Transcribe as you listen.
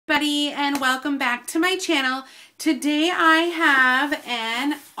everybody, and welcome back to my channel. Today I have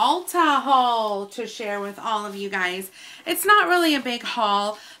an Ulta haul to share with all of you guys. It's not really a big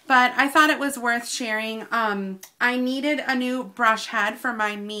haul, but I thought it was worth sharing. I needed a new brush head for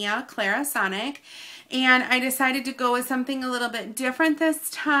my Mia Clarisonic, and I decided to go with something a little bit different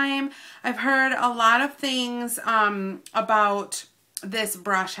this time. I've heard a lot of things about this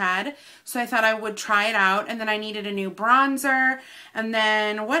brush head, so I thought I would try it out. And then I needed a new bronzer, and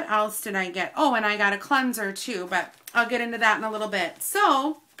then what else did I get? Oh, and I got a cleanser too, but I'll get into that in a little bit.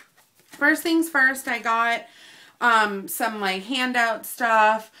 So first things first, I got some like handout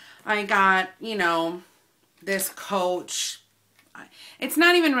stuff. I got, you know, this Coach. It's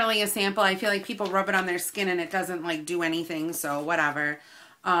not even really a sample. I feel like people rub it on their skin and it doesn't like do anything, so whatever.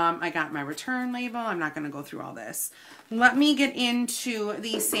 I got my return label. I'm not going to go through all this. Let me get into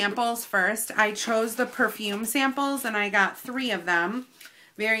these samples first. I chose the perfume samples and I got 3 of them.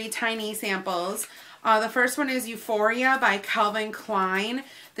 Very tiny samples. The first one is Euphoria by Calvin Klein.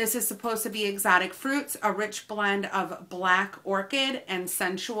 This is supposed to be exotic fruits, a rich blend of black orchid and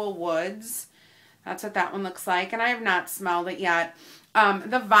sensual woods. That's what that one looks like, and I have not smelled it yet.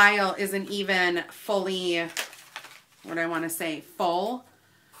 The vial isn't even fully, what do I want to say, full.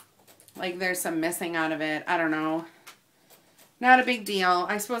 Like there's some missing out of it. I don't know. Not a big deal.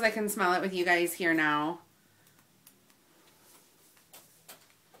 I suppose I can smell it with you guys here now.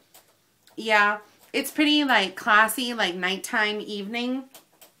 Yeah, it's pretty like classy, like nighttime, evening.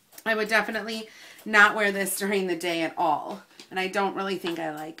 I would definitely not wear this during the day at all. And I don't really think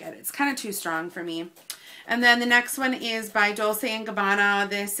I like it. It's kind of too strong for me. And then the next one is by Dolce & Gabbana.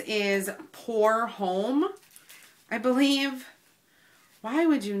 This is Pour Home, I believe. Why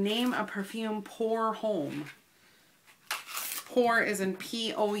would you name a perfume Pour Home? Pour is in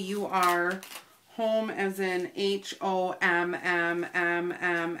P-O-U-R. Home as in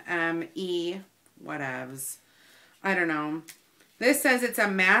H-O-M-M-M-M-M-E. Whatevs. I don't know. This says it's a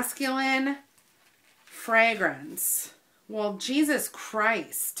masculine fragrance. Well, Jesus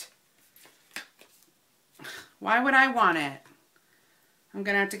Christ. Why would I want it? I'm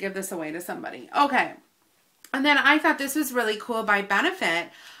going to have to give this away to somebody. Okay. And then I thought this was really cool by Benefit.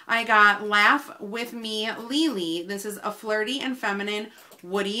 I got Laugh With Me Lily. This is a flirty and feminine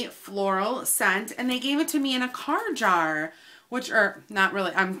woody floral scent. And they gave it to me in a car jar. Which are not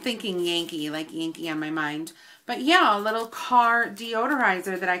really, I'm thinking Yankee, like Yankee on my mind. But yeah, a little car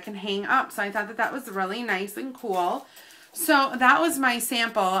deodorizer that I can hang up. So I thought that that was really nice and cool. So that was my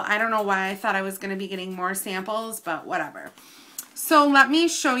sample. I don't know why I thought I was going to be getting more samples, but whatever. So let me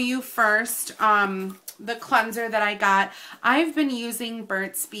show you first the cleanser that I got. I've been using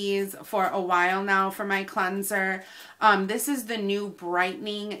Burt's Bees for a while now for my cleanser. This is the new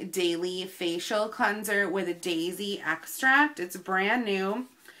Brightening Daily Facial Cleanser with a daisy extract. It's brand new.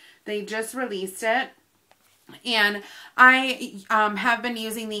 They just released it. And I have been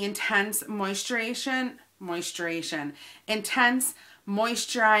using the Intense Moisturizer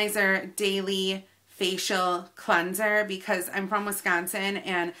Daily Facial Cleanser because I'm from Wisconsin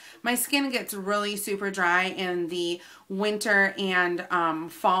and my skin gets really super dry in the winter and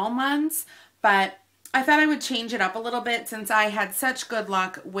fall months, but I thought I would change it up a little bit since I had such good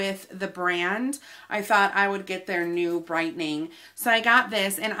luck with the brand. I thought I would get their new brightening. So I got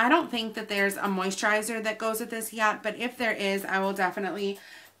this, and I don't think that there's a moisturizer that goes with this yet, but if there is, I will definitely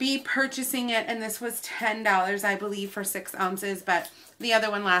be purchasing it. And this was $10, I believe, for 6 ounces, but the other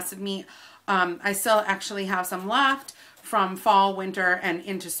one lasted me. I still actually have some left from fall, winter, and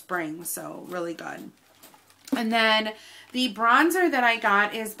into spring, so really good. And then the bronzer that I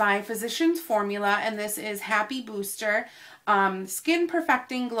got is by Physicians Formula, and this is Happy Booster, Skin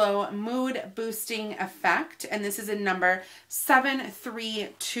Perfecting Glow Mood Boosting Effect, and this is in number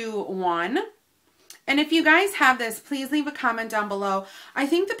 7321. And if you guys have this, please leave a comment down below. I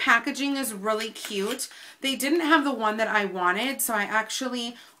think the packaging is really cute. They didn't have the one that I wanted, so I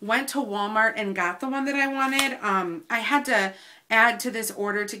actually went to Walmart and got the one that I wanted. I had to add to this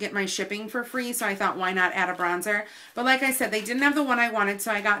order to get my shipping for free, so I thought, why not add a bronzer? But like I said, they didn't have the one I wanted,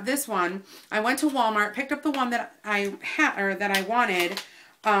 so I got this one. I went to Walmart, picked up the one that I had, or that I wanted,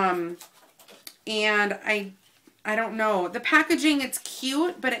 and I don't know. The packaging, it's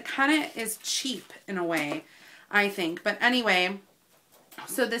cute, but it kind of is cheap in a way, I think. But anyway,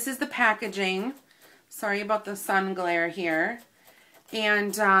 so this is the packaging. Sorry about the sun glare here.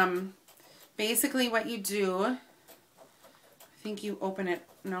 And basically what you do, I think you open it.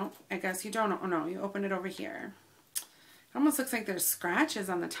 No, I guess you don't. Oh, no, you open it over here. It almost looks like there's scratches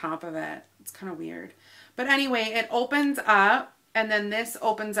on the top of it. It's kind of weird. But anyway, it opens up, and then this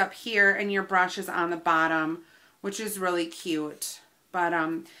opens up here, and your brush is on the bottom, which is really cute. But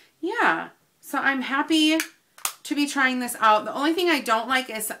yeah, so I'm happy to be trying this out. The only thing I don't like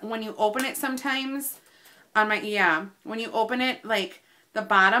is when you open it sometimes on my, when you open it, like the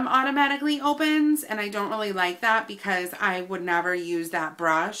bottom automatically opens, and I don't really like that because I would never use that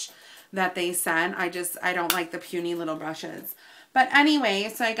brush that they sent. I don't like the puny little brushes. But anyway,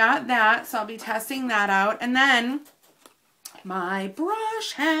 so I got that, so I'll be testing that out. And then my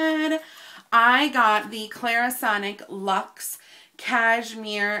brush head, I got the Clarisonic Luxe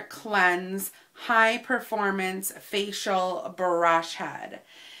Cashmere Cleanse High Performance Facial Brush Head.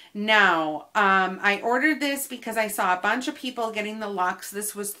 Now, I ordered this because I saw a bunch of people getting the Luxe.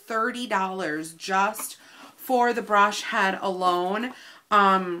 This was $30 just for the brush head alone.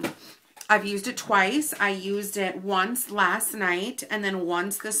 I've used it twice. I used it once last night and then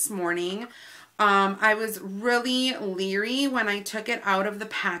once this morning. I was really leery when I took it out of the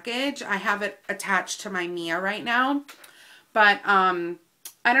package. I have it attached to my Mia right now. But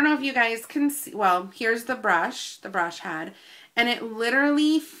I don't know if you guys can see. Well, here's the brush head. And it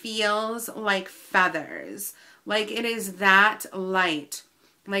literally feels like feathers. Like it is that light.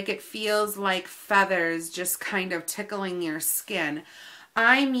 Like it feels like feathers just kind of tickling your skin.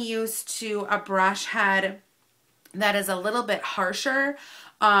 I'm used to a brush head that is a little bit harsher,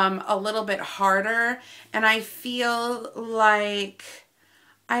 a little bit harder. And I feel like,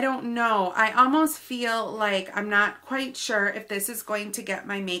 I don't know, I almost feel like I'm not quite sure if this is going to get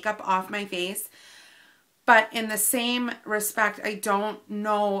my makeup off my face. But in the same respect, I don't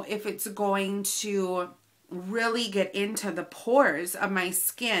know if it's going to really get into the pores of my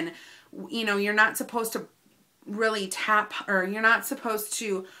skin. You know, you're not supposed to really tap, or you're not supposed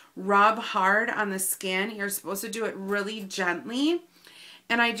to rub hard on the skin. You're supposed to do it really gently.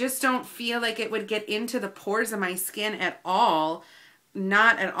 And I just don't feel like it would get into the pores of my skin at all.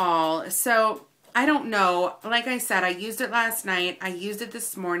 Not at all. So I don't know. Like I said, I used it last night. I used it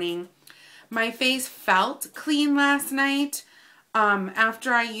this morning. My face felt clean last night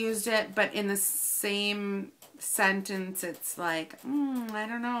after I used it, but in the same sentence, it's like, I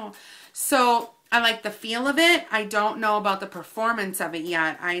don't know. So I like the feel of it. I don't know about the performance of it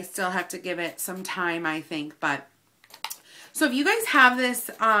yet. I still have to give it some time, I think. But so if you guys have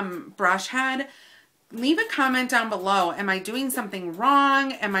this brush head, leave a comment down below. Am I doing something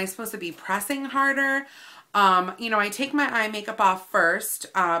wrong? Am I supposed to be pressing harder? You know, I take my eye makeup off first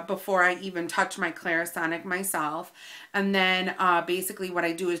before I even touch my Clarisonic myself. And then basically what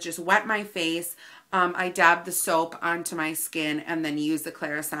I do is just wet my face. I dab the soap onto my skin and then use the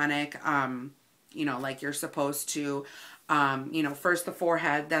Clarisonic, you know, like you're supposed to. You know, first the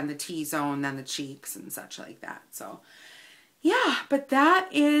forehead, then the T-zone, then the cheeks and such like that. So yeah, but that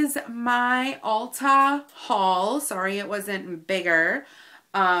is my Ulta haul. Sorry it wasn't bigger.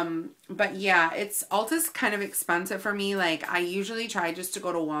 But yeah, Ulta's kind of expensive for me. Like I usually try just to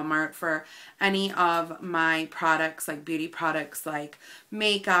go to Walmart for any of my products, like beauty products, like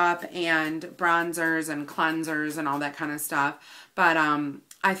makeup and bronzers and cleansers and all that kind of stuff. But,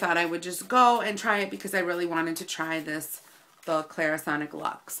 I thought I would just go and try it because I really wanted to try the Clarisonic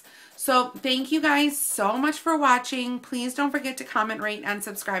Luxe. So thank you guys so much for watching. Please don't forget to comment, rate, and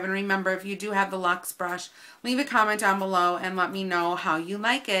subscribe. And remember, if you do have the Luxe brush, leave a comment down below and let me know how you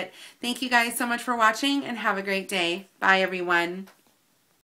like it. Thank you guys so much for watching and have a great day. Bye, everyone.